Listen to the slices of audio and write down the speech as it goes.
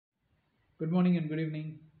Good morning and good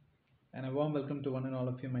evening, and a warm welcome to one and all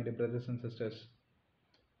of you, my dear brothers and sisters.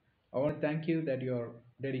 I want to thank you that you're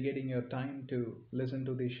dedicating your time to listen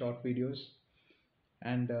to these short videos.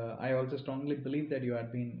 And I also strongly believe that you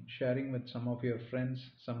have been sharing with some of your friends,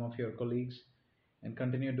 some of your colleagues, and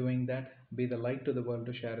continue doing that. Be the light to the world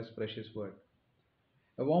to share His precious word.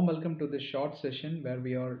 A warm welcome to this short session where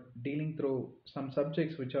we are dealing through some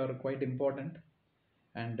subjects which are quite important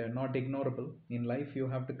and not ignorable. In life, you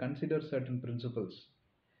have to consider certain principles.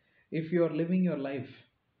 If you are living your life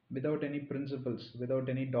without any principles, without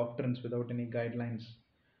any doctrines, without any guidelines,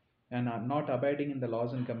 and are not abiding in the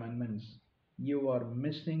laws and commandments, you are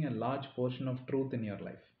missing a large portion of truth in your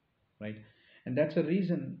life, right? And that's a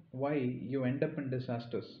reason why you end up in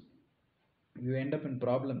disasters, you end up in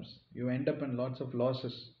problems, you end up in lots of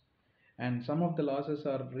losses. And some of the losses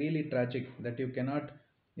are really tragic that you cannot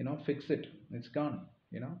fix it. It's gone,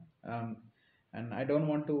 um, and I don't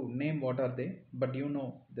want to name what are they, but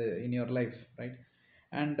the in your life, right?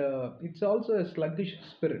 And it's also a sluggish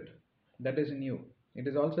spirit that is in you. It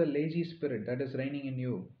is also a lazy spirit that is reigning in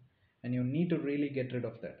you, and you need to really get rid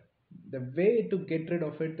of that. The way to get rid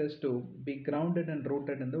of it is to be grounded and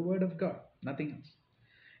rooted in the word of God, nothing else.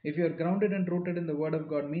 If you are grounded and rooted in the Word of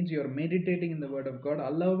God, means you are meditating in the Word of God,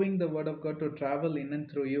 allowing the Word of God to travel in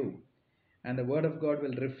and through you. And the Word of God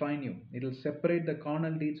will refine you. It will separate the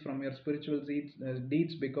carnal deeds from your spiritual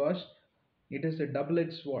deeds, because it is a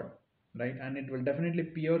double-edged sword, right? And it will definitely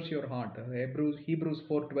pierce your heart. Hebrews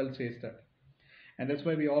 4:12 says that. And that's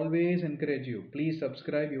why we always encourage you. Please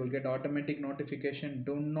subscribe. You will get automatic notification.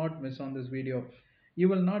 Do not miss on this video. You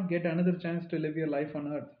will not get another chance to live your life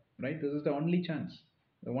on earth, right? This is the only chance.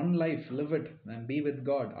 The one life, live it and be with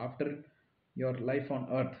God after your life on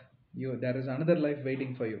earth. There is another life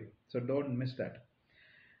waiting for you. So don't miss that.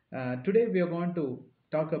 Today we are going to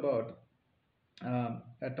talk about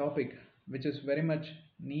a topic which is very much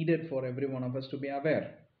needed for every one of us to be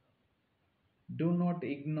aware. Do not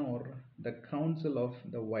ignore the counsel of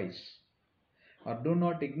the wise, or do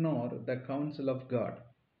not ignore the counsel of God,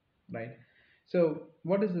 right? So,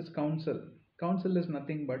 what is this counsel? Counsel is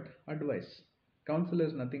nothing but advice, counsel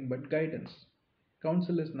is nothing but guidance,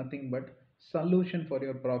 counsel is nothing but solution for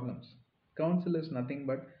your problems, counsel is nothing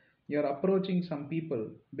but you're approaching some people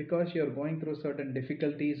because you're going through certain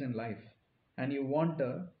difficulties in life and you want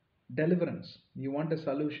a deliverance, you want a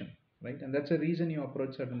solution, right? And that's the reason you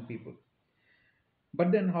approach certain people.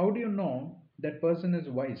 But then, how do you know that person is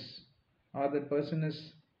wise, or that person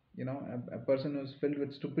is, a person who's filled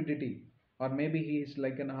with stupidity, or maybe he's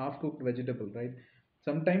like a half-cooked vegetable, right?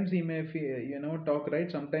 Sometimes he may, talk right.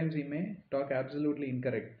 Sometimes he may talk absolutely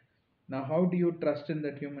incorrect. Now, how do you trust in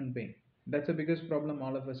that human being? That's the biggest problem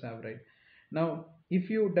all of us have, right? Now, if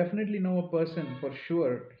you definitely know a person for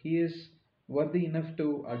sure, he is worthy enough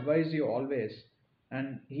to advise you always,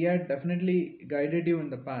 and he had definitely guided you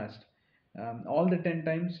in the past, all the 10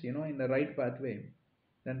 times, in the right pathway,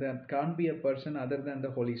 then there can't be a person other than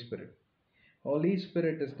the Holy Spirit. Holy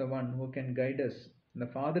Spirit is the one who can guide us.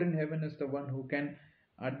 The Father in heaven is the one who can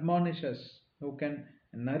admonish us, who can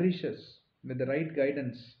nourish us with the right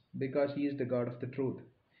guidance, because He is the God of the truth.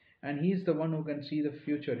 And He is the one who can see the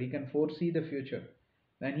future, He can foresee the future.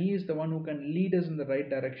 And He is the one who can lead us in the right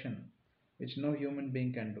direction, which no human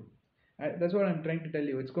being can do. That's what I'm trying to tell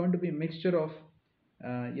you. It's going to be a mixture of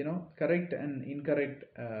correct and incorrect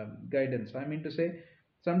guidance. I mean to say,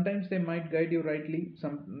 sometimes they might guide you rightly,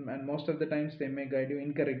 and most of the times they may guide you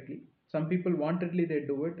incorrectly. Some people wantedly they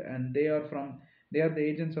do it, and they are the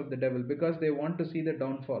agents of the devil, because they want to see the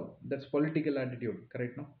downfall. That's political attitude,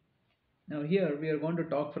 correct? No. Now here we are going to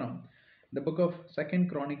talk from the book of Second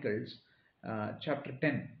Chronicles, chapter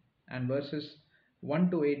 10 and verses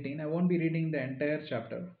 1 to 18. I won't be reading the entire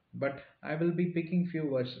chapter, but I will be picking few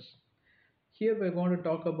verses. Here we're going to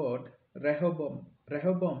talk about Rehoboam.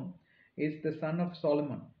 Rehoboam is the son of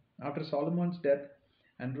Solomon. After Solomon's death,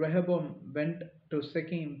 and Rehoboam went to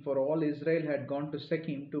Shechem, for all Israel had gone to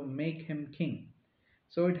Shechem to make him king.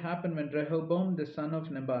 So it happened, when Rehoboam the son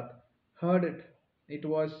of Nebat heard it, it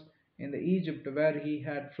was in the Egypt where he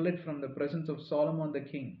had fled from the presence of Solomon the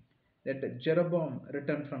king, that Jeroboam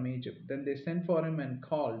returned from Egypt. Then they sent for him and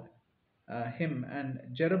called him, and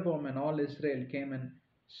Jeroboam and all Israel came and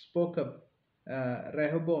spoke up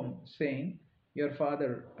Rehoboam, saying, "Your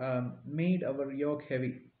father made our yoke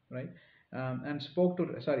heavy," right? And spoke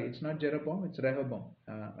to, sorry, it's not Jeroboam, it's Rehoboam.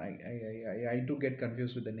 I do get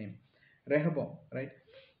confused with the name. Rehoboam, right?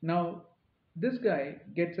 Now, this guy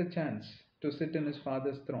gets a chance to sit in his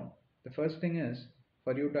father's throne. The first thing is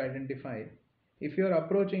for you to identify, if you're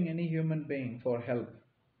approaching any human being for help,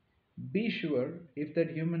 be sure if that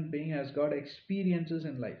human being has got experiences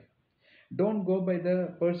in life. Don't go by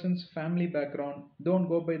the person's family background. Don't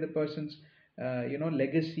go by the person's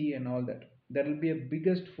legacy and all that. That will be a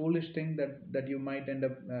biggest foolish thing that you might end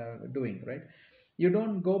up doing, right? You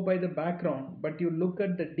don't go by the background, but you look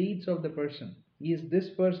at the deeds of the person. Is this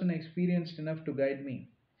person experienced enough to guide me?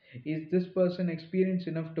 Is this person experienced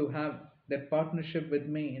enough to have that partnership with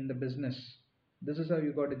me in the business? This is how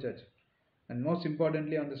you got to judge. And most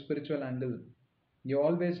importantly, on the spiritual angle, you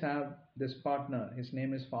always have this partner. His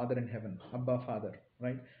name is Father in heaven, Abba Father,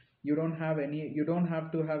 right? You don't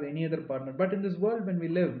have to have any other partner. But in this world, when we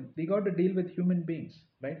live, we got to deal with human beings,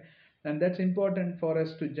 right? And that's important for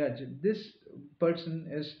us to judge. Person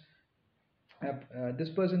is this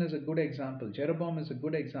person is a good example. Jeroboam is a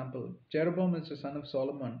good example. Jeroboam is the son of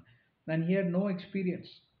Solomon, and he had no experience.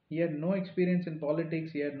 He had no experience in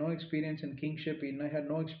politics. He had no experience in kingship. Had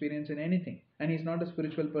no experience in anything, and he's not a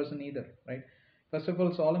spiritual person either, right? First of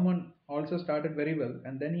all, Solomon also started very well,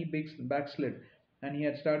 and then he backslid, and he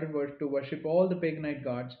had started to worship all the paganite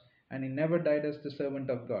gods, and he never died as the servant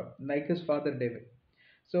of God, like his father David.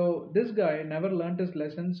 So this guy never learnt his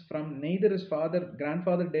lessons from neither his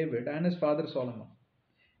grandfather David, and his father Solomon.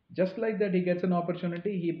 Just like that, he gets an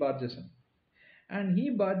opportunity, he barges in. And he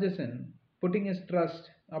barges in, putting his trust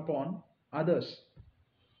upon others.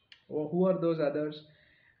 Oh, who are those others?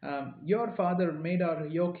 Your father made our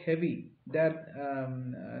yoke heavy.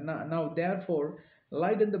 Now, therefore,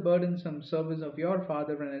 lighten the burdensome service of your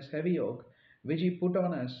father and his heavy yoke, which he put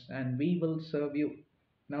on us, and we will serve you.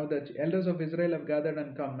 Now, the elders of Israel have gathered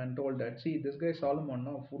and come and told that, see, this guy Solomon,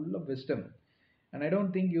 now full of wisdom, and I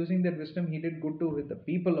don't think using that wisdom he did good to with the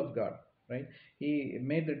people of God, right? He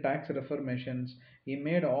made the tax reformations. He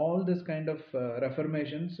made all this kind of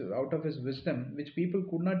reformations out of his wisdom, which people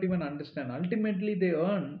could not even understand. Ultimately, they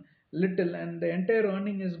earn little, and the entire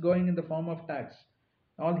earning is going in the form of tax,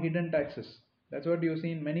 all hidden taxes. That's what you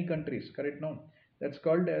see in many countries. Correct? No, that's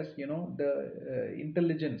called as the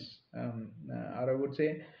intelligence, or I would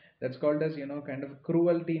say that's called as kind of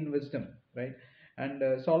cruelty in wisdom, right? And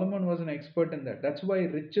Solomon was an expert in that. That's why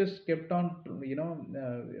riches kept on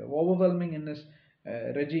overwhelming in his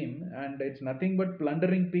regime, and it's nothing but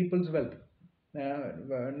plundering people's wealth,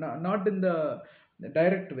 not in the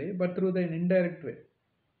direct way, but through the indirect way.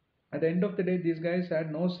 At the end of the day, these guys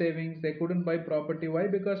had no savings. They couldn't buy property. Why?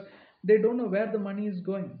 Because they don't know where the money is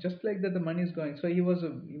going. Just like that, the money is going. So he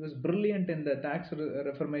was brilliant in the tax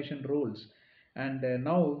reformation rules. And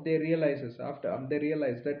now they realize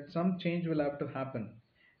that some change will have to happen,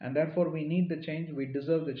 and therefore we need the change. We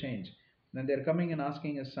deserve the change. Then they're coming and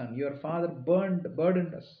asking his son, your father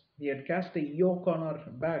burdened us. He had cast a yoke on our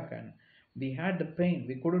back, and we had the pain.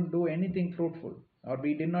 We couldn't do anything fruitful, or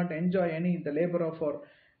we did not enjoy any the labor of our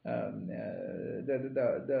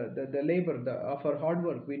the labor of our hard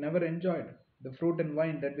work. We never enjoyed the fruit and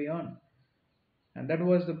wine that we earn, and that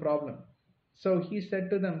was the problem. So he said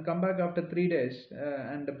to them, come back after 3 days,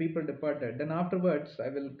 and the people departed. Then afterwards, I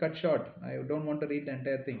will cut short. I don't want to read the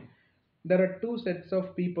entire thing. There are two sets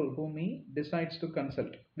of people whom he decides to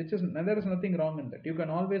consult, there is nothing wrong in that. You can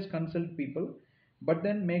always consult people, but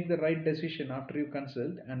then make the right decision after you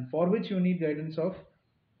consult, and for which you need guidance of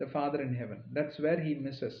the Father in heaven. That's where he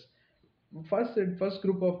misses. First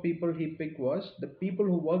group of people he picked was the people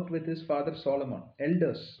who worked with his father Solomon,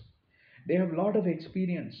 elders. They have a lot of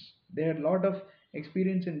experience. They had a lot of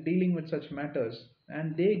experience in dealing with such matters,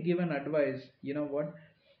 and they give an advice. You know what?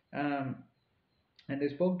 Um, and they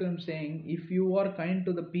spoke to him, saying, if you are kind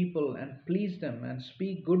to the people and please them and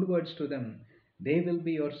speak good words to them, they will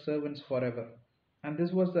be your servants forever. And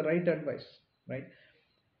this was the right advice, right?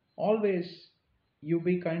 Always you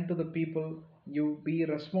be kind to the people, you be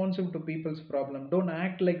responsive to people's problem. Don't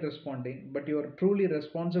act like responding, but you are truly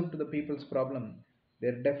responsive to the people's problem.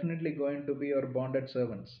 They're definitely going to be your bonded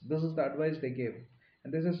servants. This is the advice they gave.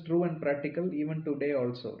 And this is true and practical even today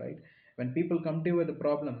also, right? When people come to you with a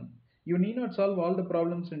problem, you need not solve all the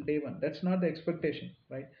problems in day one. That's not the expectation,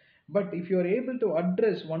 right? But if you are able to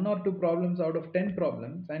address one or two problems out of 10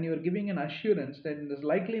 problems, and you are giving an assurance that in this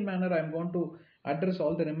likely manner I'm going to address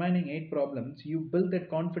all the remaining 8 problems, you build that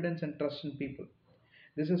confidence and trust in people.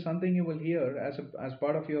 This is something you will hear as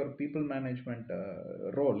part of your people management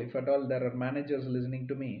role. If at all there are managers listening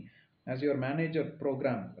to me, as your manager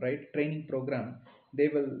program, right, training program, they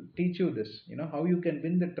will teach you this, how you can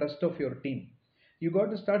win the trust of your team. You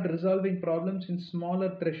got to start resolving problems in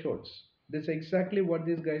smaller thresholds. That's exactly what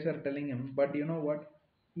these guys are telling him. But you know what?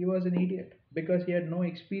 He was an idiot because he had no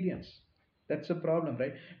experience. That's a problem,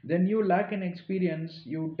 right? Then you lack in experience,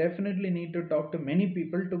 you definitely need to talk to many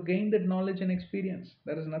people to gain that knowledge and experience.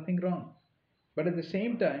 There is nothing wrong. But at the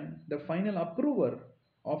same time, the final approver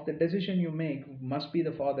of the decision you make must be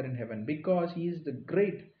the Father in heaven, because He is the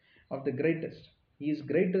great of the greatest. He is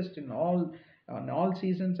greatest in all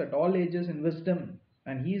seasons, at all ages, in wisdom,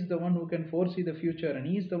 and He is the one who can foresee the future, and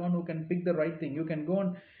He is the one who can pick the right thing. You can go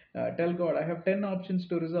and tell God, I have 10 options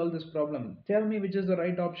to resolve this problem. Tell me which is the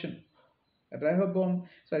right option.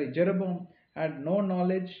 Jeroboam had no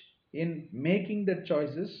knowledge in making the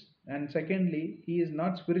choices, and secondly, he is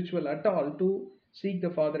not spiritual at all to seek the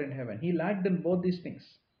Father in heaven. He lacked in both these things.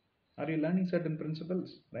 Are you learning certain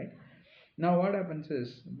principles, right? Now, what happens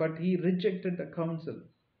is, but he rejected the counsel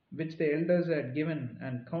which the elders had given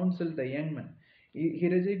and counseled the young men. He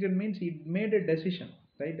rejected means he made a decision,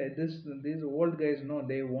 right? These old guys know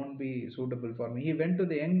they won't be suitable for me. He went to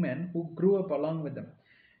the young men who grew up along with them,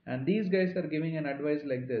 and these guys are giving an advice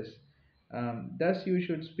like this. Thus you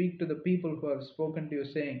should speak to the people who have spoken to you,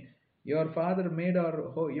 saying, your father made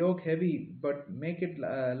our yoke heavy, but make it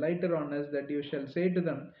lighter on us, that you shall say to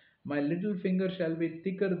them, my little finger shall be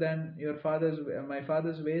thicker than my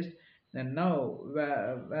father's waist. And now,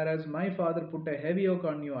 whereas my father put a heavy yoke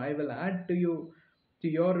on you, I will add to your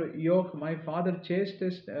yoke. My father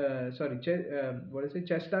chastised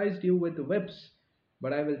you with whips,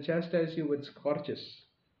 but I will chastise you with scourges.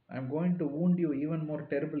 I am going to wound you even more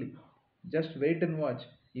terribly. Just wait and watch.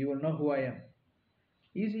 You will know who I am.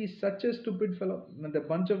 He's such a stupid fellow. The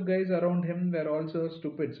bunch of guys around him were also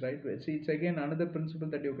stupids, right? See, it's again another principle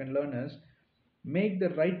that you can learn is make the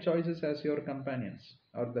right choices as your companions,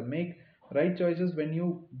 or the make right choices when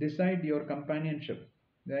you decide your companionship.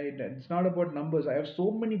 Right? It's not about numbers. I have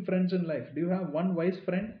so many friends in life. Do you have one wise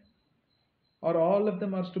friend, or all of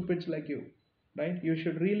them are stupids like you? Right? You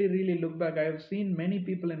should really, really look back. I have seen many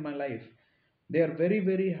people in my life. They are very,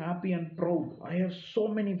 very happy and proud. I have so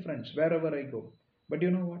many friends wherever I go. But you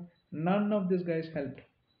know what? None of these guys helped.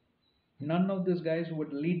 None of these guys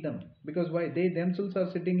would lead them, because why? They themselves are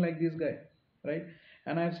sitting like this guy, right?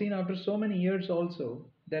 And I've seen after so many years also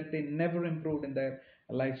that they never improved in their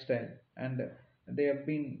lifestyle, and they have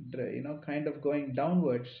been kind of going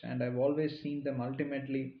downwards, and I've always seen them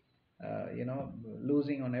ultimately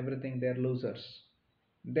losing on everything. They're losers.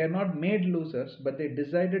 They're not made losers, but they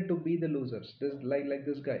decided to be the losers. This, like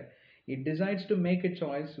this guy, he decides to make a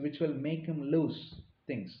choice which will make him lose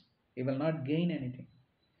things. He will not gain anything.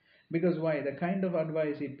 Because why? The kind of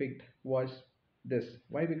advice he picked was this.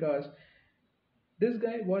 Why? Because this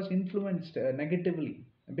guy was influenced negatively,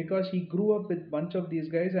 because he grew up with bunch of these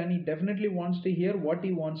guys, and he definitely wants to hear what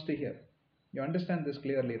he wants to hear. You understand this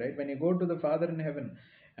clearly, right? When you go to the Father in heaven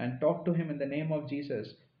and talk to him in the name of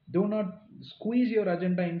Jesus, do not squeeze your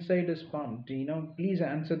agenda inside his palm. Please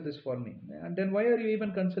answer this for me. And then why are you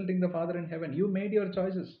even consulting the Father in heaven? You made your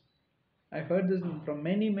choices. I've heard this from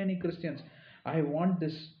many, many Christians. I want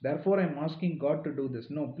this, therefore I'm asking God to do this.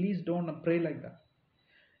 No, please don't pray like that.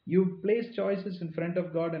 You place choices in front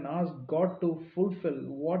of God and ask God to fulfill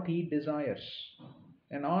what He desires,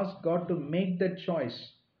 and ask God to make that choice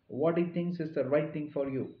what He thinks is the right thing for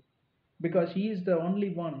you, because He is the only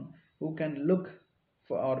one who can look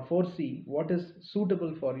for or foresee what is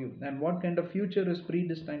suitable for you and what kind of future is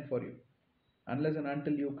predestined for you. Unless and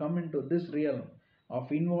until you come into this realm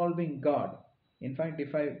of involving God. In fact,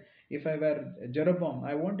 if I were Jeroboam,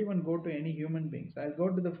 I won't even go to any human beings. I'll go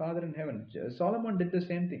to the Father in heaven. Solomon did the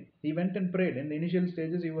same thing. He went and prayed. In the initial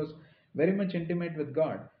stages, he was very much intimate with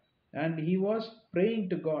God. And he was praying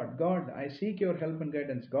to God, God, I seek your help and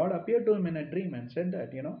guidance. God appeared to him in a dream and said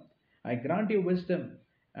that, I grant you wisdom,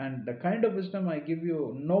 and the kind of wisdom I give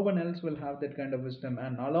you, no one else will have that kind of wisdom.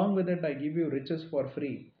 And along with it, I give you riches for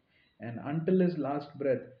free. And until his last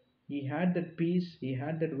breath, he had that peace, he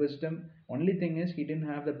had that wisdom. Only thing is, he didn't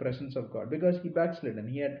have the presence of God, because he backslidden.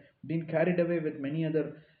 He had been carried away with many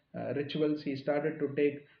other rituals. He started to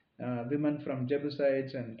take women from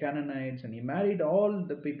Jebusites and Canaanites, and he married all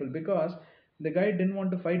the people, because the guy didn't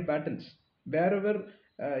want to fight battles. Wherever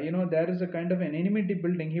there is a kind of an enmity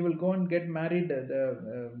building, he will go and get married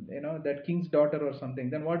that king's daughter or something.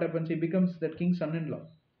 Then what happens? He becomes that king's son-in-law.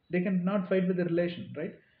 They cannot fight with the relation,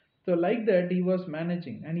 right? So like that, he was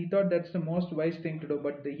managing, and he thought that's the most wise thing to do,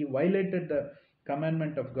 but he violated the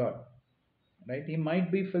commandment of God, right? He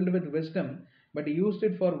might be filled with wisdom, but he used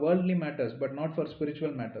it for worldly matters, but not for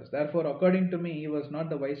spiritual matters. Therefore, according to me, he was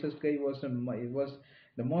not the wisest guy. He was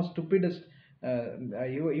the most stupidest.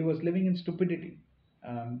 He was living in stupidity.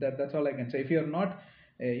 That's all I can say. If you're not,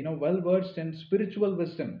 well versed in spiritual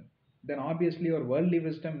wisdom, then obviously your worldly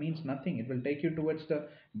wisdom means nothing. It will take you towards the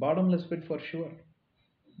bottomless pit for sure.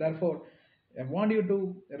 Therefore, I want you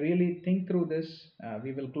to really think through this.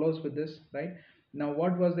 We will close with this, right? Now,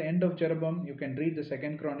 what was the end of Jeroboam? You can read the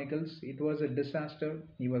Second Chronicles. It was a disaster.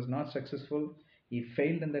 He was not successful. He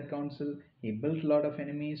failed in that council. He built a lot of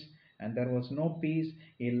enemies, and there was no peace.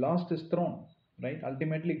 He lost his throne. Right?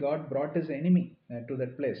 Ultimately, God brought his enemy to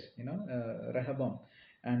that place. Rehoboam,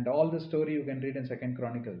 and all the story you can read in Second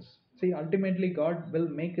Chronicles. See, ultimately, God will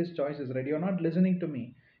make his choices. Right? You're not listening to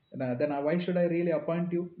me. Then why should I really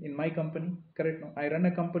appoint you in my company? Correct? No? I run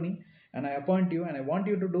a company, and I appoint you, and I want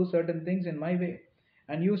you to do certain things in my way,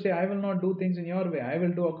 and you say, I will not do things in your way, I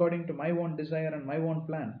will do according to my own desire and my own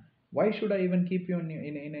plan. Why should I even keep you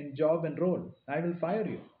in job and role? I will fire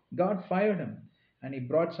you. God fired him, and he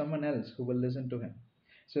brought someone else who will listen to him.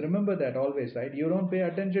 So remember that always, right? You don't pay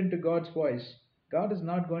attention to God's voice, God is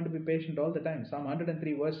not going to be patient all the time. Psalm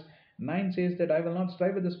 103 verse 9 says that I will not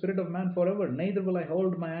strive with the spirit of man forever, neither will I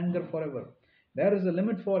hold my anger forever. There is a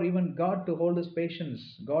limit for even God to hold his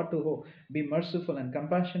patience, God to be merciful and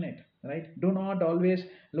compassionate, right? Do not always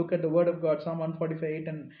look at the word of God. Psalm 145 8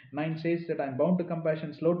 and 9 says that I'm bound to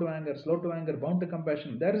compassion, slow to anger, bound to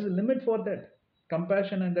compassion. There is a limit for that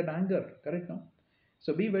compassion and that anger, correct? No?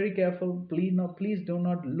 So be very careful. Please, no, please do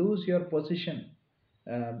not lose your position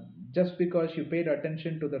uh, just because you paid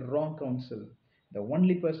attention to the wrong counsel. The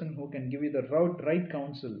only person who can give you the right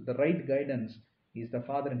counsel, the right guidance, is the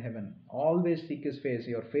Father in heaven. Always seek his face.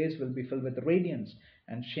 Your face will be filled with radiance,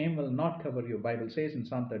 and shame will not cover you. Bible says in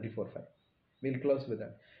Psalm 34:5. We'll close with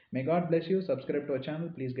that. May God bless you. Subscribe to our channel.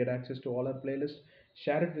 Please get access to all our playlists.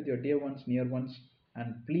 Share it with your dear ones, near ones,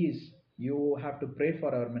 and please, you have to pray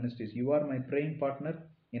for our ministries. You are my praying partner.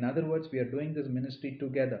 In other words, we are doing this ministry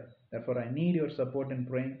together. Therefore, I need your support in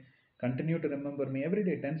praying. Continue to remember me every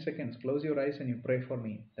day, 10 seconds. Close your eyes and you pray for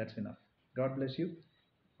me. That's enough. God bless you.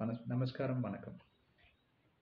 Namaskaram, Vanakkam.